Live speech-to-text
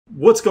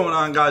What's going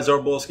on, guys?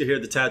 Arbolska here,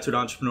 the Tattooed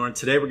Entrepreneur, and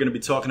today we're going to be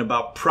talking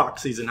about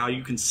proxies and how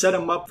you can set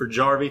them up for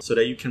Jarvee so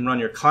that you can run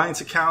your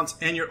clients' accounts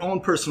and your own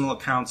personal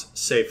accounts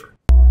safer.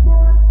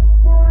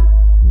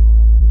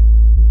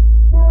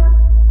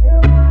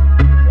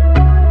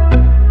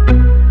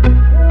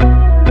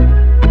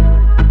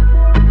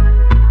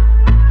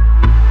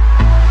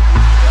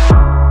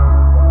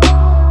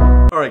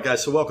 Alright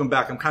guys, so welcome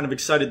back. I'm kind of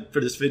excited for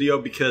this video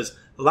because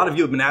a lot of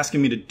you have been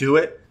asking me to do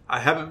it. I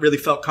haven't really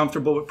felt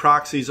comfortable with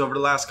proxies over the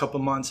last couple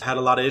months. I had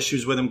a lot of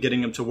issues with them, getting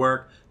them to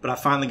work, but I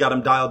finally got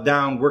them dialed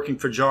down, working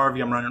for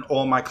Jarvee. I'm running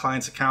all my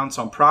clients' accounts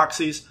on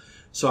proxies.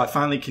 So I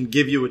finally can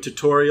give you a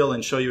tutorial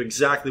and show you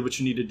exactly what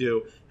you need to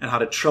do and how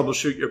to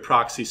troubleshoot your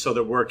proxies so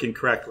they're working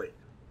correctly.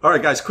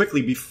 Alright guys,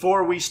 quickly,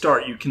 before we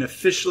start, you can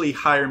officially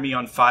hire me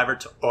on Fiverr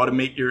to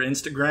automate your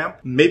Instagram.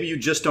 Maybe you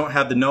just don't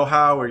have the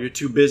know-how or you're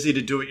too busy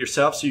to do it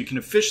yourself, so you can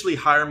officially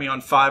hire me on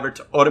Fiverr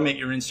to automate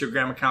your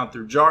Instagram account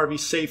through Jarvee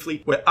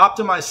safely with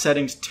optimized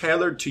settings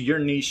tailored to your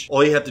niche.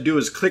 All you have to do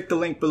is click the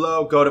link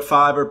below, go to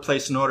Fiverr,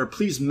 place an order.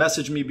 Please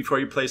message me before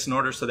you place an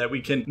order so that we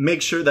can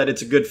make sure that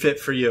it's a good fit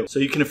for you. So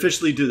you can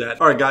officially do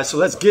that. Alright guys, so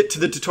let's get to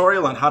the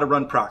tutorial on how to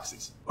run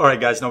proxies.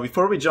 Alright guys, now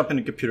before we jump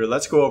into the computer,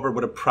 let's go over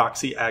what a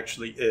proxy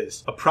actually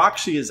is. A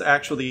proxy is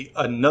actually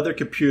another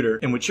computer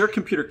in which your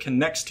computer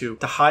connects to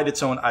hide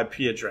its own IP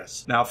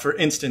address. Now for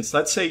instance,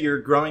 let's say you're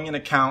growing an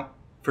account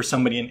for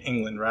somebody in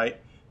England, right?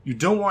 You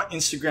don't want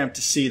Instagram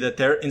to see that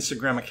their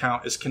Instagram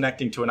account is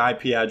connecting to an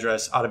IP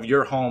address out of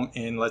your home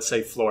in, let's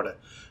say, Florida.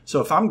 So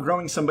if I'm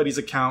growing somebody's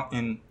account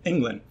in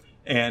England,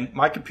 and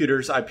my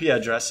computer's IP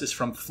address is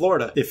from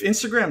Florida, if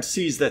Instagram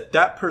sees that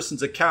that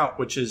person's account,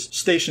 which is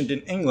stationed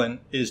in England,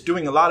 is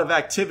doing a lot of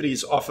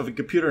activities off of a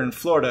computer in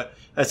Florida,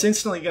 that's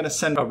instantly going to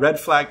send a red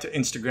flag to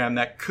Instagram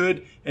that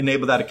could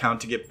enable that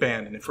account to get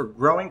banned. And if we're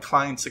growing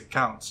clients'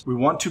 accounts, we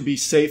want to be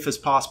safe as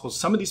possible.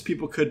 Some of these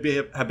people could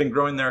have been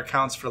growing their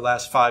accounts for the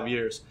last 5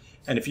 years.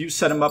 And if you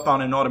set them up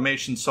on an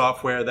automation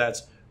software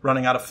that's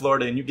running out of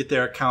Florida and you get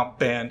their account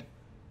banned,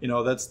 you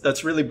know,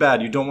 that's really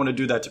bad. You don't want to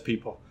do that to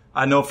people.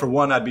 I know for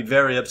one, I'd be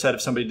very upset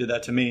if somebody did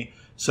that to me.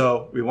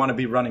 So we want to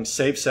be running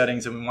safe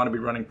settings and we want to be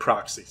running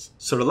proxies.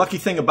 So the lucky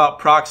thing about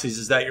proxies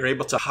is that you're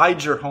able to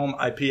hide your home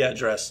IP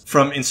address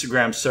from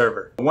Instagram's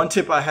server. One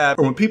tip I have,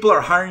 when people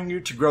are hiring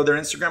you to grow their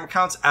Instagram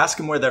accounts, ask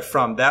them where they're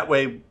from. That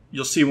way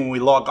you'll see when we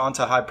log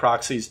onto High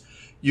Proxies,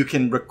 you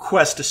can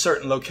request a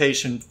certain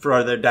location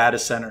for their data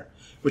center,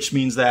 which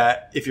means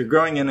that if you're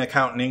growing an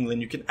account in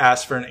England, you can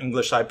ask for an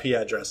English IP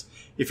address.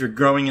 If you're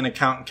growing an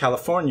account in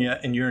California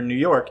and you're in New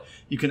York,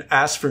 you can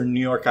ask for a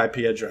New York IP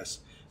address.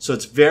 So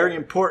it's very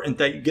important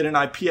that you get an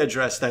IP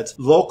address that's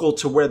local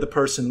to where the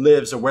person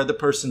lives or where the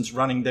person's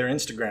running their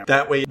Instagram.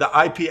 That way the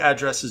IP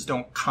addresses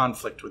don't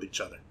conflict with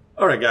each other.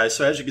 Alright guys,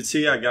 so as you can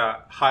see, I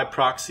got High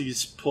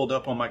Proxies pulled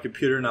up on my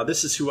computer. Now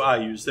this is who I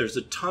use. There's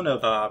a ton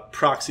of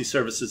proxy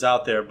services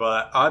out there,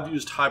 but I've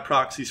used High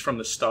Proxies from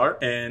the start.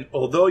 And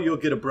although you'll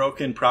get a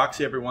broken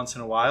proxy every once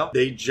in a while,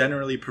 they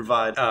generally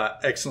provide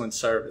excellent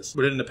service.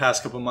 Within the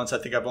past couple months, I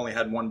think I've only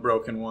had one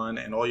broken one,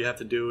 and all you have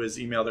to do is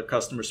email their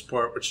customer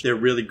support, which they're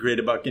really great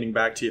about getting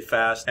back to you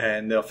fast,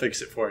 and they'll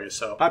fix it for you.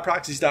 So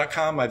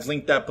highproxies.com, I've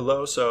linked that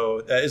below,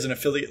 so that is an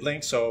affiliate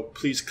link, so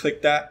please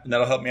click that, and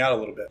that'll help me out a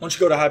little bit. Once you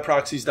go to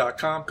highproxies.com,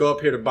 go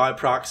up here to buy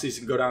proxies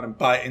and go down and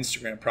buy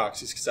Instagram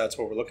proxies because that's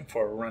what we're looking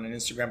for. We're running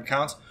Instagram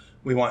accounts.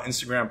 We want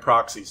Instagram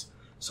proxies.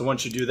 So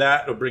once you do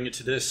that, it'll bring you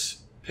to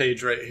this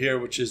page right here,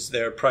 which is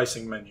their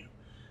pricing menu.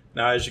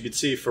 Now, as you can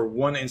see, for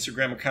one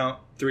Instagram account,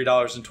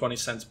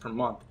 $3.20 per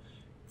month.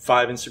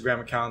 5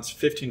 Instagram accounts,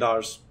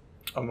 $15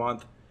 a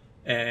month,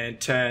 and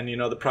 10, you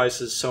know, the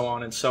prices, so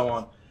on and so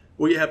on.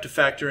 What you have to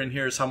factor in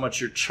here is how much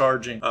you're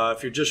charging.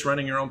 If you're just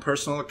running your own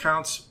personal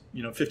accounts,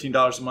 you know,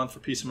 $15 a month for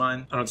peace of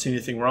mind, I don't see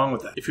anything wrong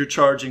with that. If you're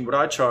charging what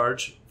I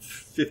charge,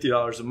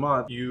 $50 a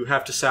month, you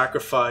have to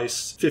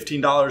sacrifice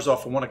 $15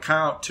 off of one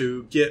account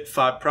to get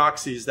 5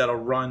 proxies that'll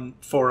run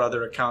 4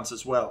 other accounts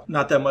as well.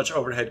 Not that much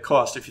overhead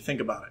cost if you think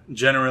about it.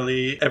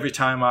 Generally, every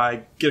time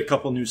I get a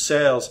couple new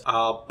sales,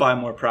 I'll buy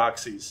more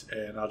proxies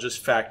and I'll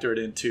just factor it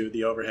into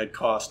the overhead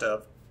cost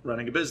of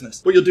running a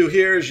business. What you'll do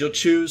here is you'll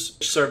choose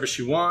which service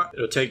you want.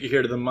 It'll take you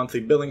here to the monthly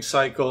billing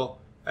cycle.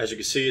 As you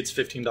can see, it's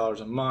 $15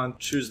 a month.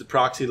 Choose the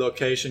proxy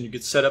location. You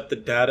can set up the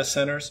data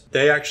centers.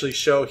 They actually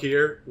show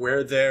here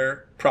where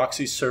their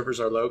proxy servers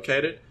are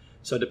located.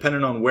 So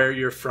depending on where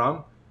you're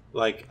from,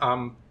 like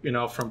I'm, you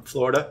know, from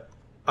Florida,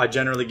 I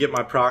generally get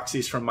my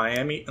proxies from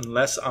Miami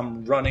unless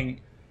I'm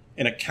running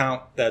an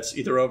account that's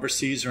either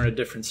overseas or in a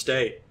different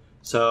state.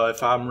 So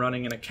if I'm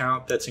running an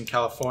account that's in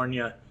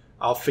California,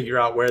 I'll figure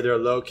out where they're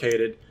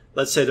located.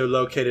 Let's say they're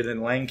located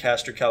in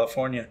Lancaster,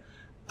 California.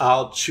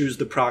 I'll choose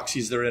the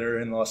proxies that are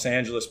in Los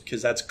Angeles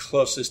because that's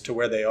closest to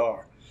where they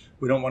are.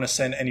 We don't want to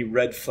send any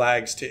red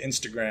flags to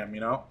Instagram, you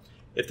know?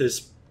 If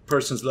this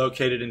person's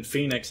located in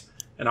Phoenix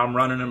and I'm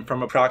running them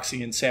from a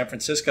proxy in San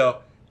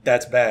Francisco,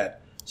 that's bad.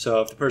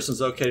 So if the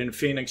person's located in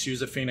Phoenix,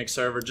 use a Phoenix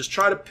server. Just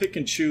try to pick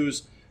and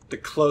choose the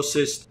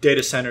closest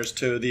data centers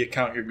to the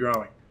account you're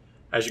growing.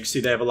 As you can see,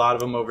 they have a lot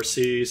of them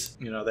overseas.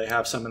 You know, they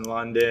have some in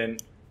London,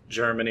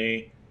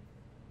 Germany,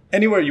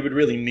 anywhere you would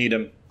really need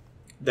them,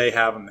 they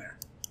have them there.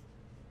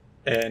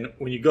 And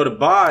when you go to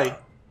buy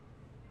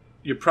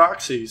your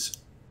proxies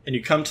and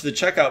you come to the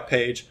checkout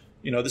page,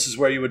 this is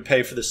where you would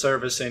pay for the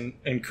service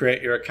and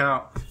create your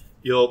account.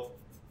 You'll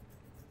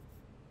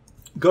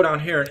go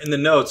down here and in the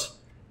notes,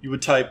 you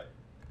would type,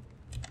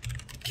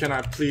 "Can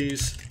I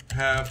please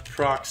have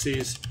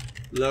proxies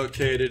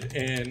located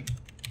in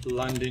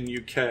London,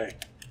 UK?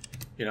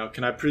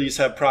 Can I please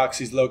have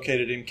proxies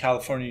located in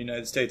California,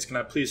 United States? Can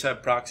I please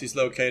have proxies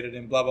located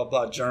in blah, blah,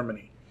 blah,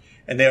 Germany?"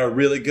 And they are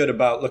really good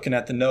about looking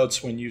at the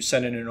notes when you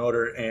send in an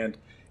order and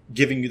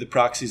giving you the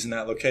proxies in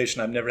that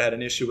location. I've never had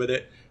an issue with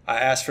it. I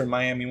ask for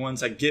Miami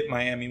ones, I get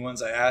Miami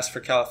ones. I ask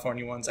for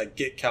California ones, I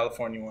get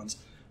California ones.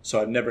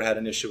 So I've never had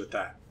an issue with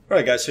that. All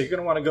right, guys, so you're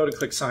going to want to go to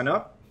click sign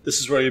up. This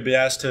is where you'll be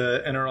asked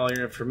to enter all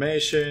your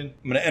information.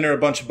 I'm going to enter a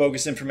bunch of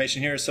bogus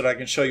information here so that I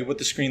can show you what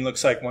the screen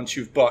looks like once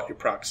you've bought your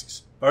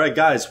proxies. All right,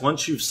 guys,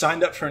 once you've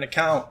signed up for an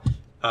account,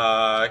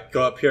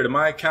 go up here to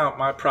my account.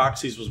 My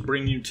proxies will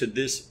bring you to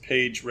this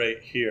page right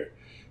here.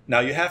 Now,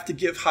 you have to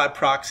give High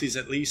Proxies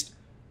at least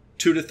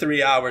 2 to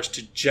 3 hours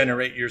to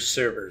generate your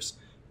servers.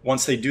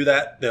 Once they do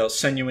that, they'll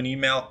send you an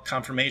email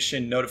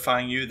confirmation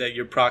notifying you that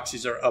your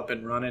proxies are up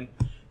and running.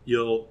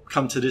 You'll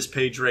come to this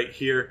page right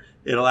here.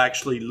 It'll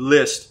actually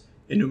list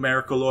in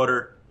numerical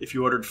order, if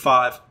you ordered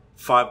five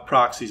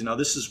proxies. Now,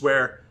 this is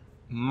where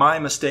my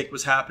mistake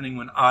was happening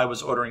when I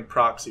was ordering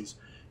proxies.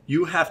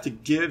 You have to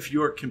give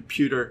your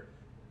computer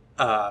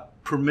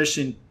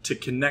permission to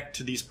connect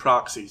to these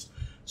proxies.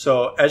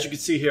 So as you can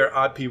see here,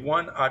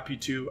 IP1,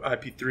 IP2,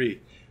 IP3,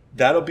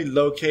 that'll be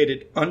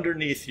located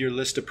underneath your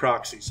list of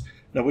proxies.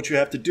 Now, what you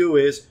have to do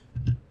is,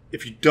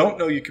 if you don't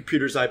know your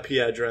computer's IP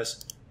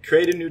address,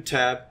 create a new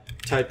tab,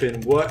 type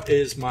in "what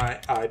is my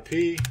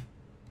IP?"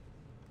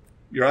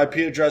 Your IP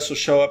address will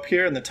show up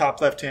here in the top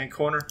left-hand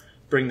corner.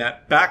 Bring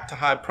that back to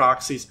High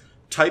Proxies,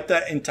 type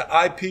that into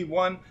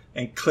IP1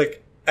 and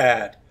click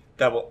add.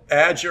 That will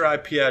add your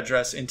IP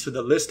address into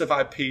the list of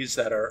IPs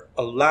that are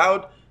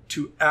allowed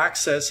to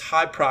access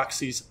High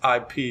Proxies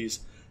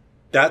IPs.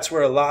 That's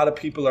where a lot of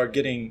people are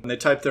getting, when they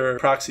type their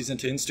proxies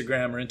into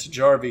Instagram or into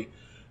Jarvee,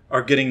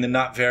 are getting the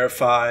not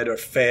verified or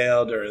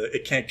failed or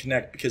it can't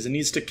connect, because it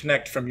needs to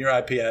connect from your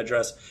IP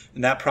address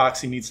and that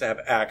proxy needs to have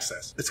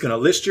access. It's going to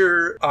list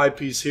your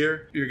IPs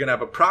here. You're going to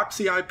have a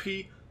proxy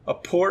IP, a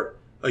port,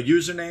 a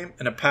username,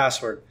 and a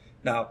password.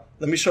 Now,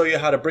 let me show you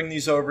how to bring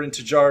these over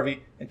into Jarvee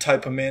and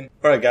type them in.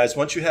 All right, guys,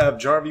 once you have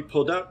Jarvee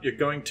pulled up, you're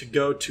going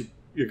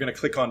to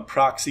click on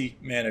Proxy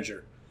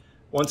Manager.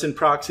 Once in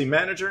Proxy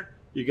Manager,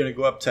 you're going to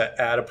go up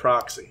to Add a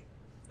Proxy.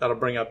 That'll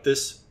bring up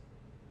this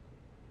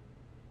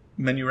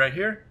menu right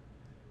here.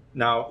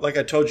 Now, like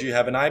I told you, you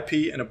have an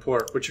IP and a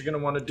port. What you're going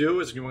to want to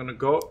do is you want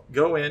to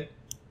go in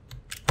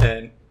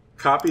and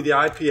copy the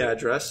IP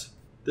address.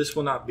 This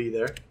will not be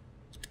there.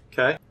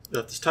 Okay?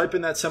 You'll have to type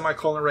in that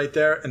semicolon right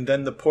there and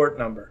then the port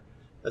number.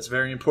 That's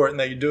very important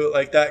that you do it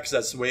like that because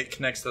that's the way it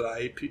connects to the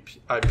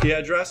IP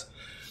address.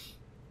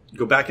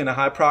 Go back into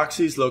High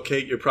Proxies,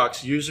 locate your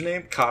proxy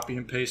username, copy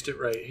and paste it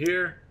right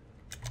here.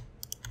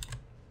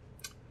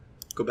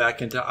 Go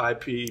back into High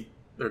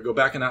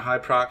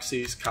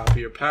Proxies,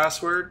 copy your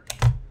password.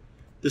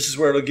 This is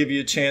where it'll give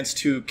you a chance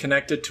to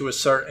connect it to a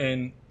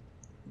certain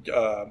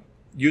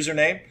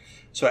username.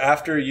 So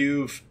after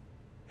you've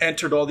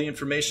entered all the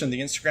information in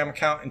the Instagram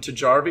account into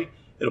Jarvee,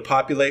 it'll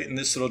populate in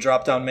this little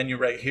drop-down menu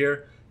right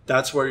here.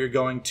 That's where you're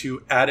going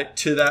to add it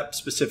to that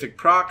specific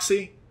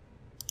proxy.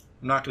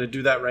 I'm not going to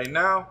do that right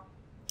now.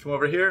 Come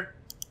over here,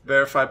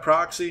 verify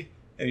proxy,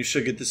 and you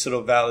should get this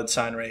little valid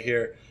sign right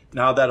here.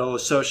 Now that'll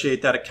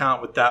associate that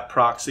account with that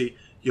proxy.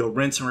 You'll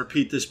rinse and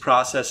repeat this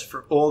process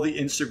for all the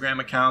Instagram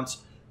accounts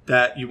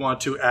that you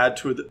want to add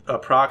to a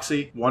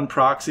proxy. One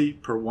proxy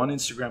per one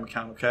Instagram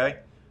account, okay?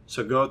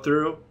 So go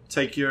through,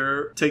 take the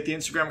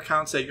Instagram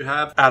accounts that you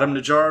have, add them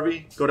to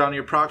Jarvee, go down to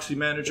your proxy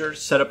manager,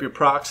 set up your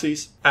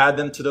proxies, add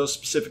them to those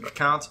specific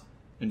accounts,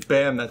 and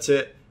bam, that's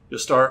it. You'll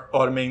start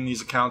automating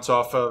these accounts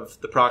off of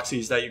the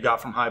proxies that you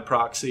got from High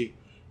Proxy,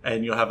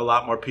 and you'll have a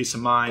lot more peace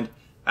of mind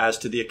as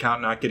to the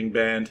account not getting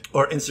banned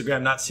or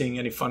Instagram not seeing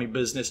any funny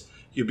business.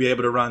 You'll be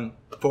able to run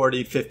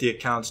 40, 50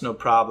 accounts, no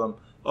problem,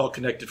 all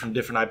connected from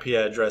different IP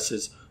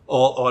addresses,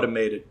 all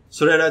automated.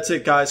 So that's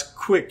it, guys.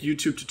 Quick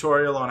YouTube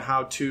tutorial on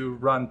how to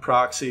run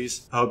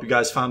proxies. I hope you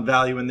guys found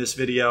value in this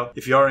video.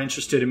 If you are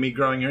interested in me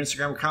growing your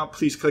Instagram account,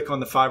 please click on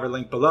the Fiverr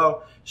link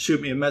below.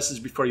 Shoot me a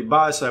message before you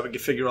buy so that we can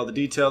figure all the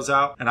details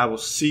out, and I will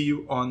see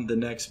you on the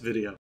next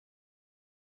video.